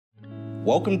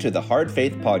Welcome to the Hard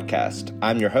Faith Podcast.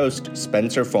 I'm your host,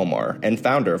 Spencer Fulmar, and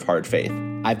founder of Hard Faith.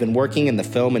 I've been working in the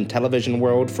film and television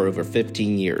world for over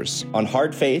 15 years. On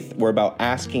Hard Faith, we're about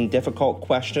asking difficult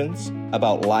questions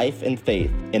about life and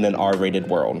faith in an R-rated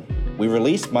world. We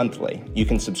release monthly. You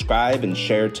can subscribe and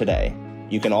share today.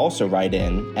 You can also write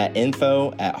in at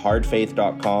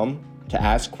info@hardfaith.com to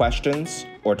ask questions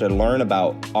or to learn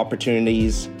about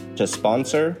opportunities to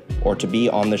sponsor or to be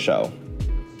on the show.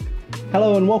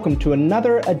 Hello and welcome to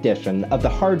another edition of the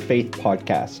Hard Faith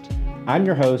Podcast. I'm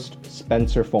your host,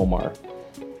 Spencer Fulmar,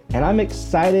 and I'm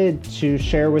excited to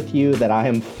share with you that I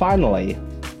am finally,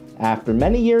 after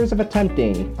many years of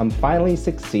attempting, I'm finally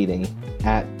succeeding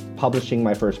at publishing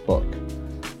my first book.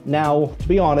 Now, to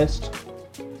be honest,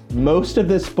 most of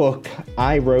this book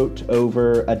I wrote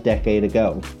over a decade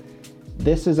ago.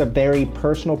 This is a very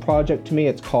personal project to me.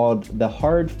 It's called The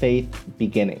Hard Faith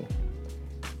Beginning.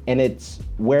 And it's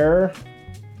where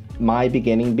my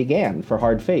beginning began for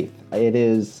Hard Faith. It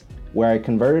is where I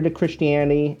converted to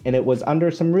Christianity, and it was under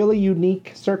some really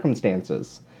unique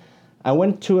circumstances. I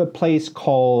went to a place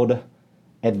called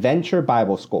Adventure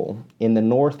Bible School in the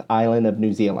North Island of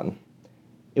New Zealand.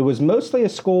 It was mostly a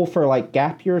school for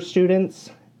gap year students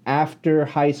after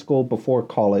high school, before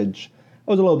college.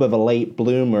 I was a little bit of a late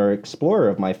bloomer explorer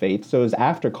of my faith, so it was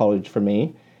after college for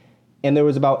me. And there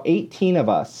was about 18 of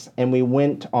us, and we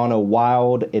went on a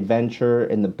wild adventure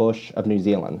in the bush of New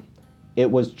Zealand.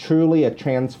 It was truly a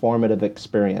transformative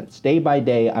experience. Day by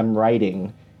day, I'm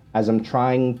writing as I'm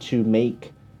trying to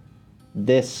make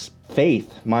this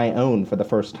faith my own for the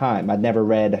first time. I'd never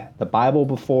read the Bible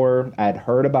before. I'd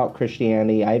heard about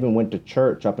Christianity. I even went to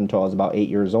church up until I was about 8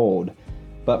 years old.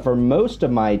 But for most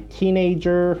of my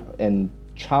teenager and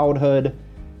childhood,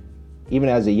 even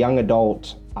as a young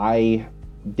adult, I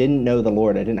didn't know the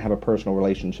Lord. I didn't have a personal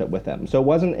relationship with him. So it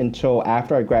wasn't until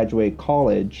after I graduated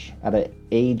college at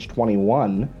age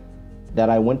 21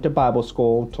 that I went to Bible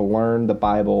school to learn the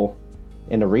Bible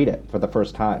and to read it for the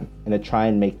first time and to try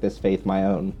and make this faith my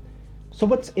own. So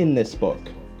what's in this book,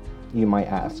 you might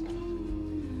ask?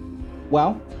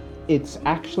 Well, it's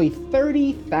actually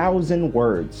 30,000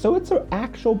 words. So it's an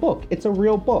actual book. It's a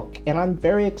real book. And I'm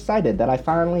very excited that I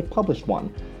finally published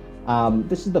one.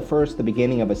 This is the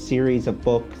beginning of a series of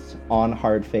books on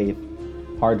Hard Faith.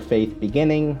 Hard Faith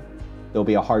Beginning. There'll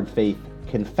be a Hard Faith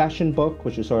Confession book,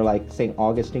 which is sort of like St.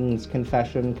 Augustine's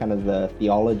Confession, kind of the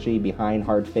theology behind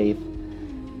Hard Faith.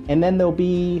 And then there'll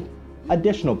be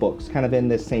additional books kind of in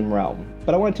this same realm.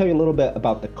 But I want to tell you a little bit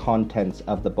about the contents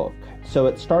of the book. So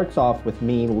it starts off with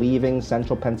me leaving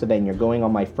central Pennsylvania, going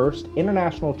on my first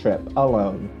international trip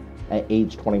alone at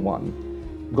age 21.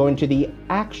 Going to the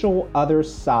actual other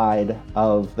side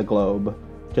of the globe,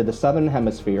 to the southern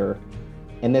hemisphere,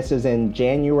 and this is in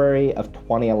January of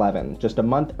 2011. Just a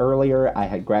month earlier, I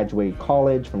had graduated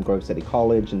college from Grove City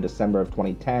College in December of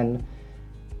 2010,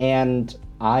 and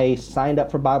I signed up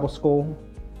for Bible school,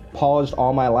 paused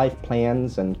all my life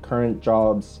plans and current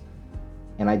jobs,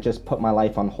 and I just put my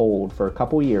life on hold for a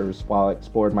couple years while I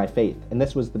explored my faith, and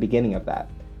this was the beginning of that.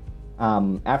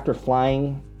 After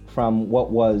flying from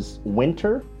what was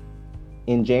winter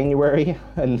in January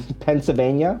in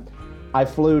Pennsylvania, I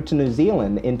flew to New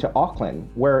Zealand, into Auckland,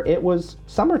 where it was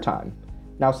summertime.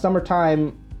 Now,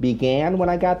 summertime began when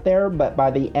I got there, but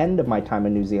by the end of my time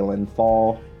in New Zealand,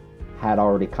 fall had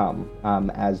already come,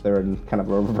 as they're in kind of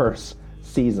reverse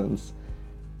seasons.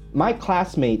 My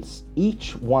classmates,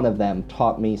 each one of them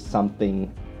taught me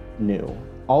something new.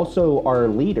 Also, our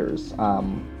leaders,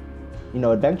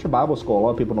 Adventure Bible School, a lot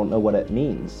of people don't know what it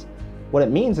means. What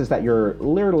it means is that you're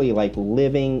literally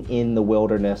living in the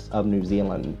wilderness of New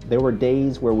Zealand. There were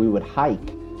days where we would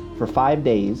hike for 5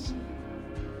 days.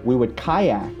 We would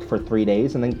kayak for 3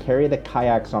 days and then carry the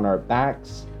kayaks on our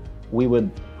backs. We would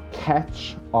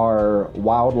catch our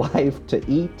wildlife to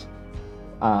eat.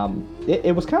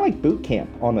 It was kind of like boot camp,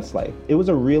 honestly. It was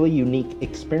a really unique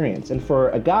experience. And for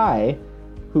a guy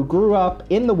who grew up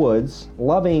in the woods,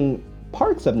 loving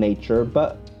parts of nature,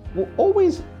 but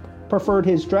always preferred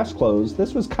his dress clothes,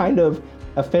 this was kind of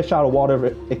a fish out of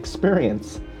water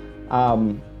experience.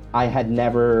 I had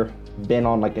never been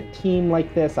on a team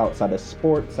like this outside of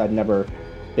sports. I'd never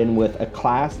been with a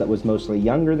class that was mostly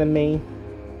younger than me,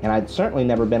 and I'd certainly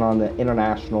never been on an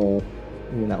international,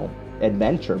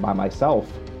 adventure by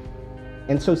myself.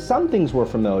 And so some things were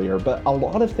familiar, but a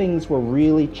lot of things were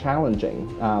really challenging.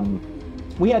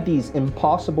 We had these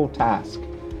impossible tasks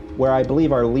where I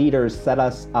believe our leaders set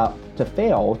us up to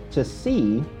fail, to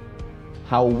see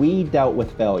how we dealt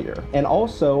with failure, and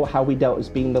also how we dealt as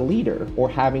being the leader or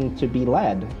having to be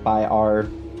led by our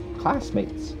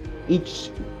classmates.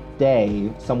 Each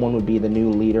day, someone would be the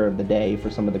new leader of the day for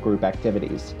some of the group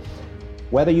activities.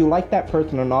 Whether you like that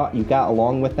person or not, you got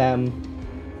along with them,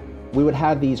 we would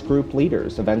have these group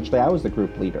leaders. Eventually, I was the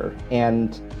group leader.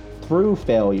 And through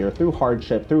failure, through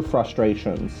hardship, through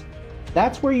frustrations,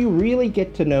 that's where you really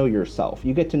get to know yourself.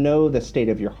 You get to know the state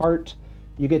of your heart.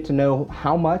 You get to know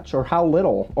how much or how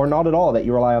little or not at all that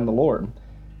you rely on the Lord.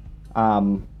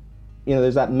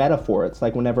 There's that metaphor. It's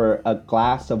like whenever a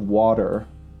glass of water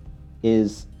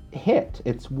is hit,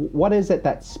 it's what is it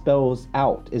that spills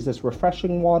out? Is this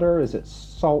refreshing water? Is it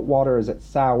salt water? Is it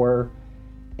sour?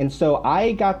 And so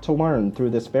I got to learn through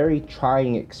this very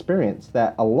trying experience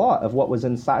that a lot of what was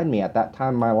inside me at that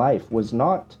time in my life was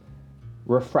not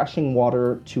refreshing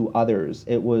water to others.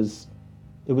 It was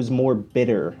more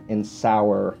bitter and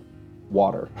sour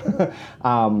water.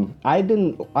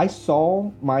 I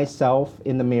saw myself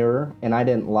in the mirror and I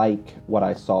didn't like what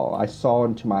I saw. I saw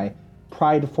into my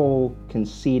prideful,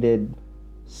 conceited,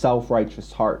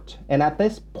 self-righteous heart. And at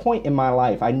this point in my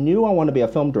life, I knew I wanted to be a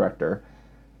film director,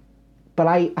 but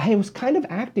I was kind of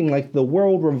acting like the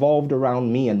world revolved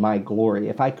around me and my glory.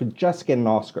 If I could just get an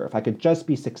Oscar, if I could just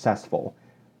be successful,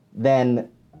 then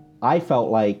I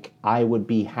felt like I would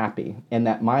be happy, and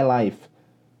that my life,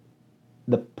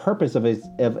 the purpose of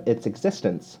its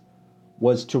existence,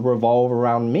 was to revolve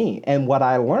around me. And what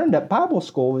I learned at Bible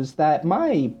school is that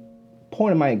my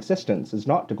point of my existence is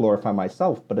not to glorify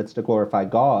myself, but it's to glorify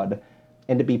God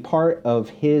and to be part of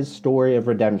His story of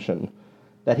redemption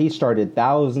that He started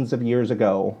thousands of years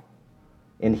ago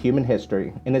in human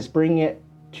history and is bringing it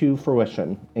to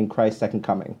fruition in Christ's second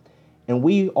coming. And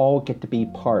we all get to be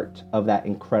part of that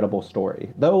incredible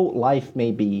story. Though life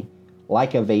may be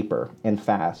like a vapor and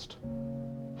fast,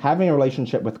 having a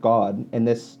relationship with God in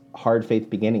this hard faith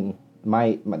beginning,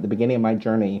 the beginning of my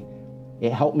journey,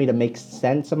 it helped me to make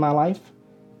sense of my life.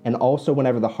 And also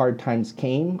whenever the hard times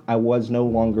came, I was no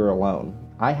longer alone.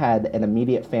 I had an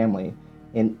immediate family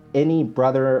and any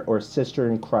brother or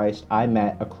sister in Christ I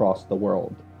met across the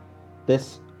world.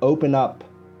 This opened up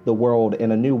the world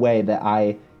in a new way that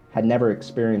I had never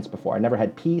experienced before. I never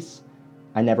had peace.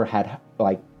 I never had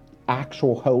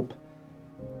actual hope.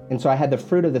 And so I had the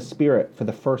fruit of the Spirit for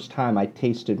the first time. I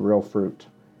tasted real fruit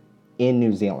in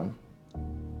New Zealand.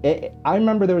 I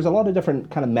remember there was a lot of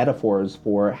different kind of metaphors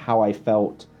for how I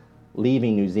felt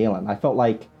leaving New Zealand. I felt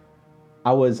like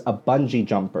I was a bungee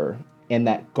jumper and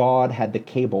that God had the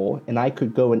cable and I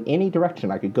could go in any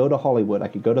direction. I could go to Hollywood. I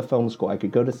could go to film school. I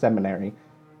could go to seminary.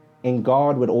 And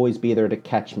God would always be there to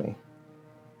catch me.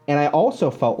 And I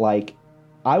also felt like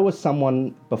I was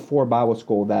someone before Bible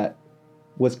school that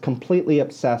was completely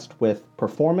obsessed with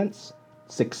performance,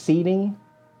 succeeding,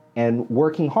 and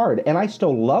working hard. And I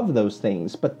still love those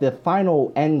things, but the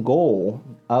final end goal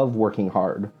of working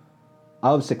hard,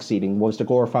 of succeeding, was to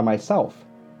glorify myself.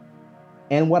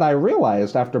 And what I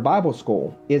realized after Bible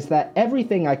school is that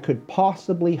everything I could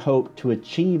possibly hope to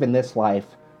achieve in this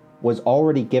life was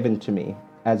already given to me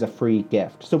as a free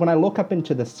gift. So when I look up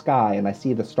into the sky and I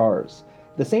see the stars,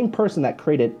 the same person that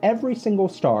created every single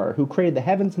star, who created the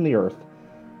heavens and the earth,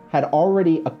 had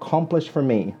already accomplished for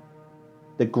me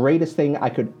the greatest thing I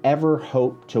could ever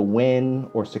hope to win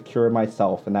or secure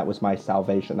myself, and that was my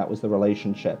salvation. That was the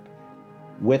relationship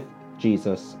with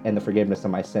Jesus and the forgiveness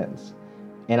of my sins.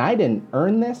 And I didn't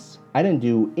earn this. I didn't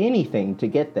do anything to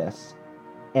get this.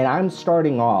 And I'm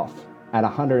starting off at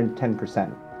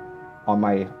 110% on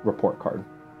my report card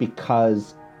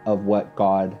because of what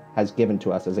God has given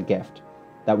to us as a gift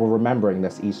that we're remembering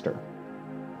this Easter.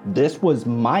 This was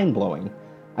mind-blowing.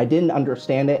 I didn't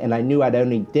understand it, and I knew I'd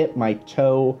only dip my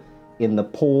toe in the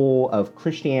pool of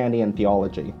Christianity and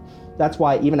theology. That's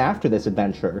why even after this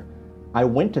adventure, I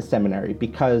went to seminary,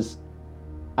 because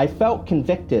I felt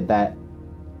convicted that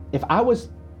if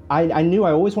I knew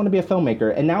I always wanted to be a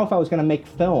filmmaker, and now if I was going to make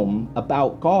film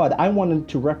about God, I wanted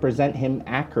to represent Him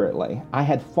accurately. I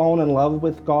had fallen in love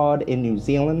with God in New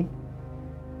Zealand,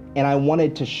 and I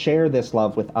wanted to share this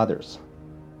love with others,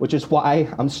 which is why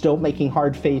I'm still making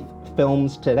hard faith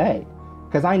films today.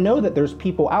 Because I know that there's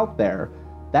people out there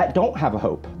that don't have a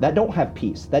hope, that don't have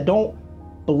peace, that don't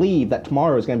believe that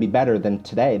tomorrow is going to be better than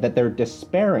today, that they're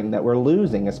despairing, that we're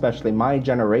losing, especially my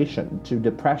generation, to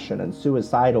depression and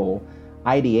suicidal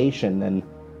ideation and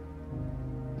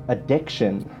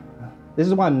addiction. This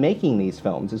is why I'm making these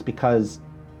films, is because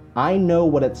I know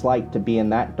what it's like to be in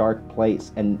that dark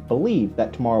place and believe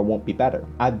that tomorrow won't be better.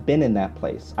 I've been in that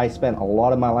place. I spent a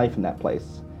lot of my life in that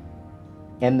place.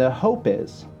 And the hope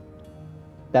is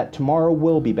that tomorrow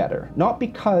will be better. Not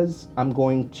because I'm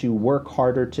going to work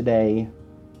harder today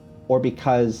or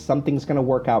because something's going to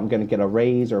work out, I'm going to get a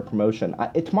raise or a promotion.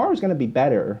 Tomorrow's going to be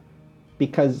better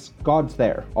because God's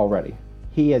there already.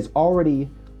 He has already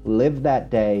lived that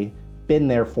day, been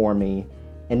there for me,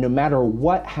 and no matter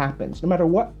what happens, no matter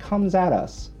what comes at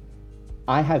us,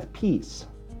 I have peace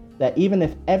that even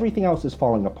if everything else is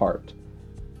falling apart,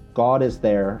 God is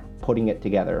there putting it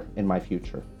together in my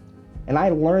future. And I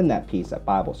learned that peace at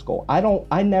Bible school.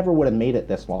 I never would have made it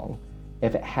this long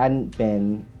if it hadn't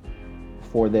been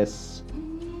for this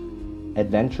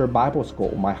adventure Bible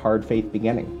school, my hard faith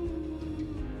beginning.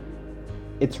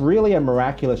 It's really a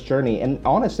miraculous journey, and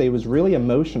honestly, it was really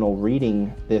emotional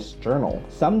reading this journal.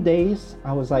 Some days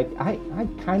I was like, I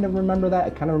kind of remember that,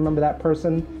 I kind of remember that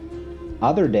person.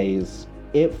 Other days,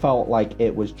 it felt like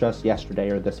it was just yesterday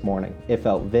or this morning. It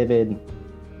felt vivid,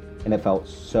 and it felt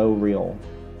so real.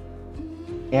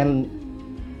 And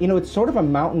it's sort of a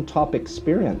mountaintop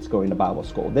experience going to Bible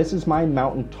school. This is my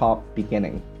mountaintop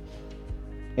beginning.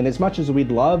 And as much as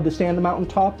we'd love to stay on the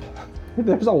mountaintop,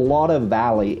 there's a lot of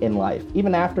valley in life,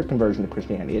 even after conversion to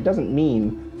Christianity. It doesn't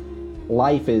mean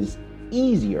life is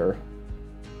easier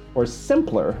or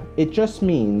simpler. It just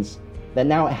means that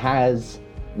now it has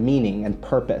meaning and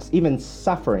purpose. Even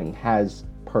suffering has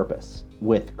purpose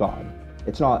with God.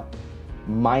 It's not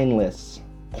mindless,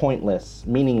 pointless,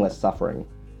 meaningless suffering.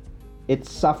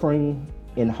 It's suffering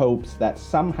in hopes that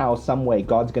somehow, some way,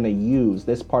 God's going to use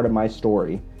this part of my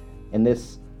story and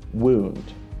this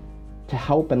wound to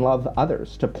help and love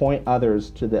others, to point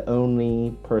others to the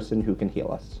only person who can heal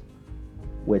us,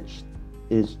 which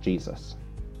is Jesus.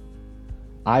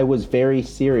 I was very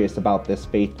serious about this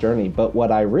faith journey, but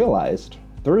what I realized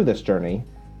through this journey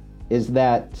is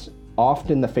that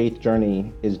often the faith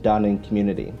journey is done in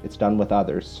community. It's done with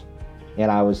others.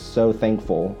 And I was so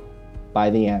thankful by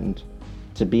the end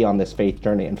to be on this faith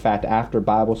journey. In fact, after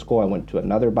Bible school, I went to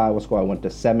another Bible school. I went to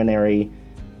seminary,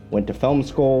 went to film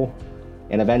school,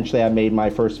 and eventually I made my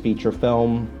first feature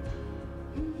film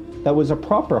that was a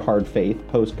proper hard faith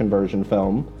post-conversion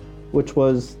film, which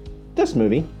was this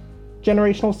movie,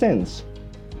 Generational Sins.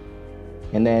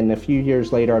 And then a few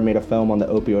years later, I made a film on the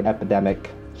opioid epidemic,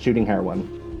 Shooting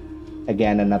Heroin.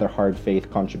 Again, another hard faith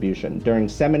contribution. During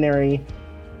seminary,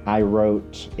 I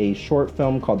wrote a short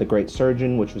film called The Great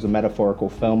Surgeon, which was a metaphorical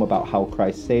film about how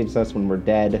Christ saves us when we're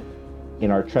dead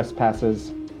in our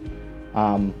trespasses.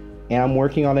 And I'm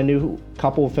working on a new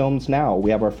couple of films now.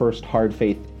 We have our first Hard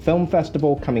Faith Film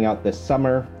Festival coming out this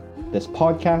summer, this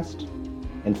podcast,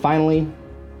 and finally,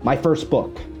 my first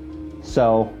book.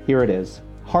 So here it is,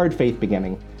 Hard Faith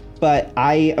Beginning. But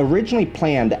I originally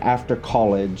planned after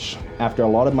college, after a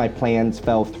lot of my plans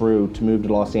fell through, to move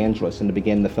to Los Angeles and to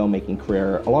begin the filmmaking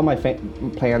career. A lot of my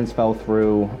plans fell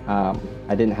through. I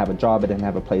didn't have a job, I didn't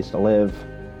have a place to live.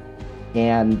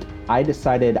 And I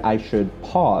decided I should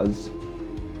pause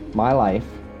my life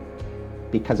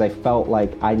because I felt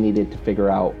like I needed to figure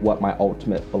out what my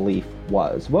ultimate belief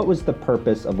was. What was the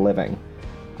purpose of living?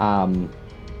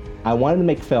 I wanted to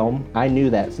make film. I knew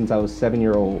that since I was 7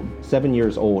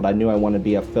 years old. I knew I wanted to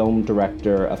be a film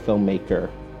director, a filmmaker.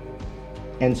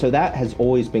 And so that has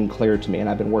always been clear to me, and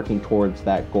I've been working towards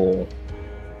that goal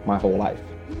my whole life.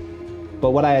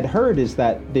 But what I had heard is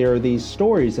that there are these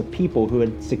stories of people who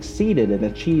had succeeded and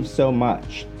achieved so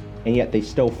much, and yet they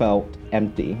still felt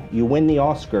empty. You win the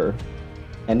Oscar,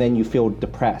 and then you feel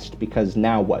depressed because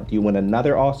now what? Do you win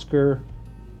another Oscar?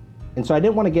 And so I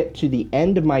didn't want to get to the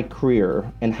end of my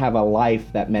career and have a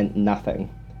life that meant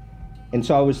nothing. And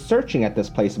so I was searching at this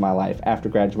place in my life after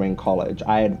graduating college.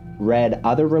 I had read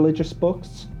other religious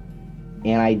books,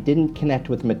 and I didn't connect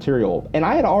with material. And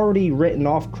I had already written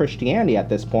off Christianity at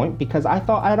this point because I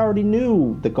thought I already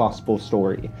knew the gospel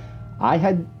story. I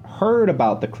had heard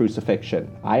about the crucifixion.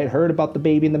 I had heard about the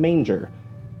baby in the manger.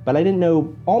 But I didn't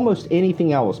know almost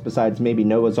anything else besides maybe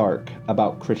Noah's Ark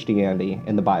about Christianity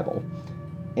in the Bible.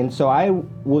 And so I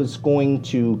was going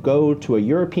to go to a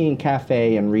European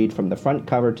cafe and read from the front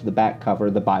cover to the back cover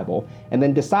the Bible, and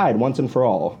then decide once and for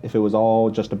all if it was all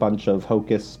just a bunch of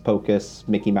hocus pocus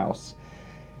Mickey Mouse.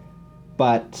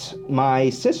 But my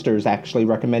sisters actually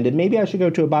recommended maybe I should go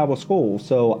to a Bible school,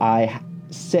 so I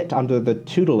sit under the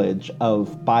tutelage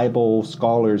of Bible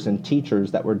scholars and teachers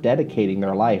that were dedicating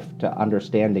their life to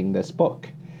understanding this book.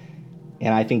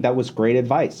 And I think that was great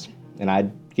advice, and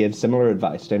I'd give similar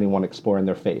advice to anyone exploring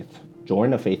their faith.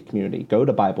 Join a faith community, go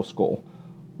to Bible school,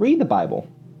 read the Bible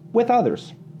with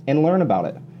others, and learn about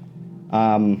it.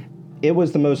 It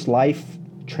was the most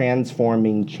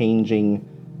life-transforming, changing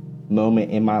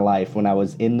moment in my life when I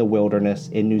was in the wilderness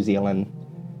in New Zealand,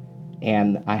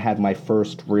 and I had my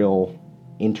first real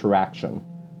interaction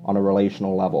on a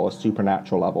relational level, a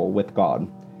supernatural level with God.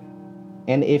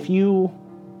 And if you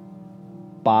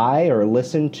buy or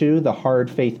listen to the Hard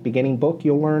Faith Beginning book,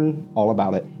 you'll learn all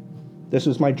about it. This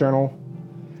was my journal.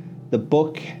 The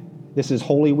book, this is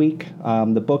Holy Week.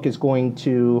 The book is going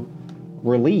to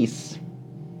release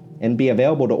and be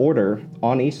available to order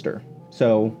on Easter.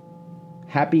 So,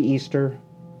 happy Easter,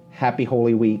 happy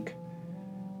Holy Week.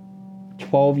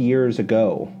 12 years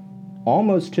ago,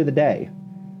 almost to the day,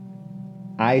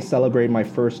 I celebrated my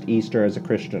first Easter as a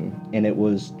Christian, and it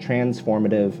was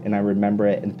transformative, and I remember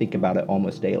it and think about it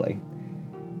almost daily.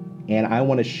 And I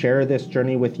want to share this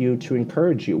journey with you to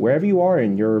encourage you, wherever you are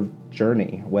in your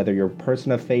journey, whether you're a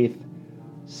person of faith,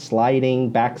 sliding,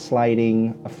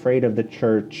 backsliding, afraid of the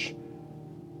church,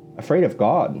 afraid of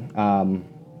God.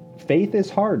 Faith is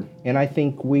hard, and I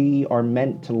think we are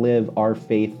meant to live our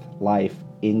faith life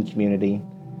in community,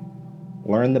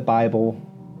 learn the Bible,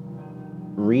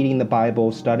 reading the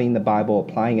Bible, studying the Bible,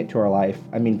 applying it to our life.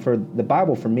 I mean, for the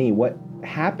Bible, for me, what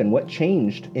happened, what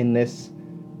changed in this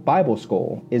Bible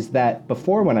school is that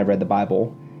before, when I read the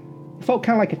Bible, it felt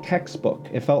kind of like a textbook.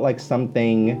 It felt like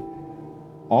something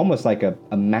almost like a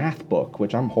math book,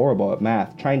 which I'm horrible at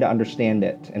math, trying to understand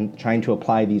it and trying to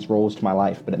apply these rules to my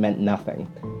life, but it meant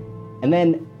nothing. And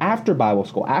then after Bible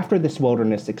school, after this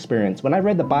wilderness experience, when I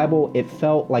read the Bible, it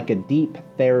felt like a deep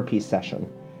therapy session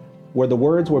where the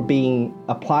words were being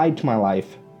applied to my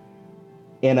life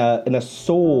in a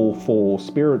soulful,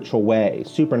 spiritual way,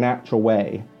 supernatural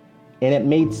way. And it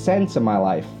made sense in my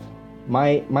life,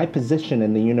 my position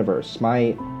in the universe,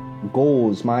 my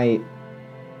goals, my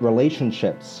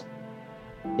relationships.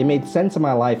 It made sense in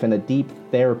my life in a deep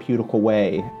therapeutical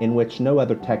way in which no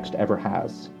other text ever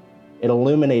has. It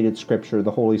illuminated Scripture. The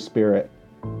Holy Spirit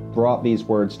brought these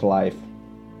words to life.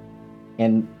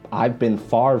 And I've been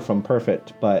far from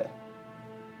perfect, but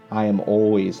I am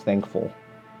always thankful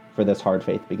for this hard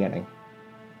faith beginning.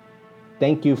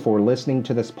 Thank you for listening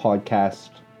to this podcast,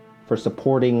 for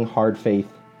supporting Hard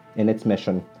Faith in its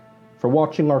mission, for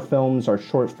watching our films, our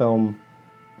short film,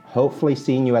 hopefully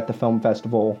seeing you at the film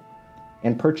festival,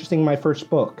 and purchasing my first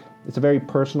book. It's a very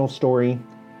personal story.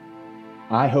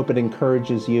 I hope it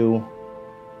encourages you.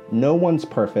 No one's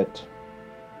perfect,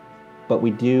 but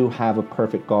we do have a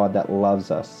perfect God that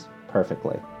loves us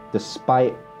perfectly.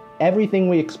 Despite everything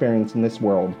we experience in this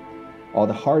world, all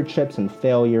the hardships and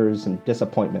failures and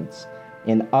disappointments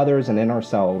in others and in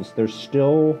ourselves, there's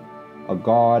still a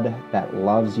God that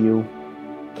loves you,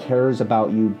 cares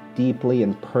about you deeply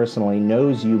and personally,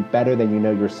 knows you better than you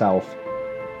know yourself.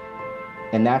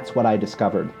 And that's what I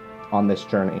discovered on this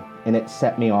journey. And it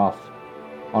set me off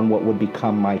on what would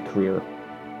become my career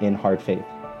in hard faith.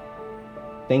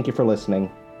 Thank you for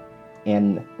listening.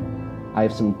 And I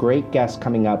have some great guests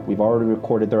coming up. We've already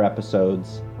recorded their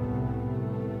episodes.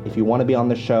 If you want to be on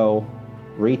the show,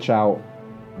 reach out.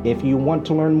 If you want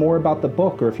to learn more about the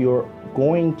book, or if you're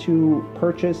going to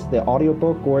purchase the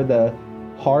audiobook or the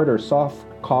hard or soft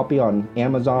copy on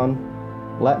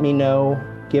Amazon, let me know.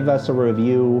 Give us a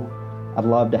review. I'd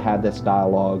love to have this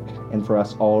dialogue and for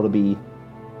us all to be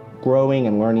growing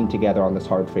and learning together on this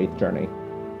hard faith journey.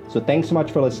 So thanks so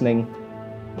much for listening.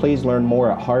 Please learn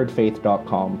more at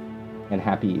hardfaith.com, and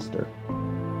happy Easter.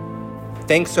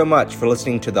 Thanks so much for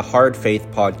listening to the Hard Faith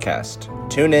podcast.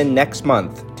 Tune in next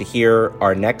month to hear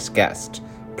our next guest.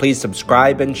 Please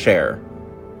subscribe and share.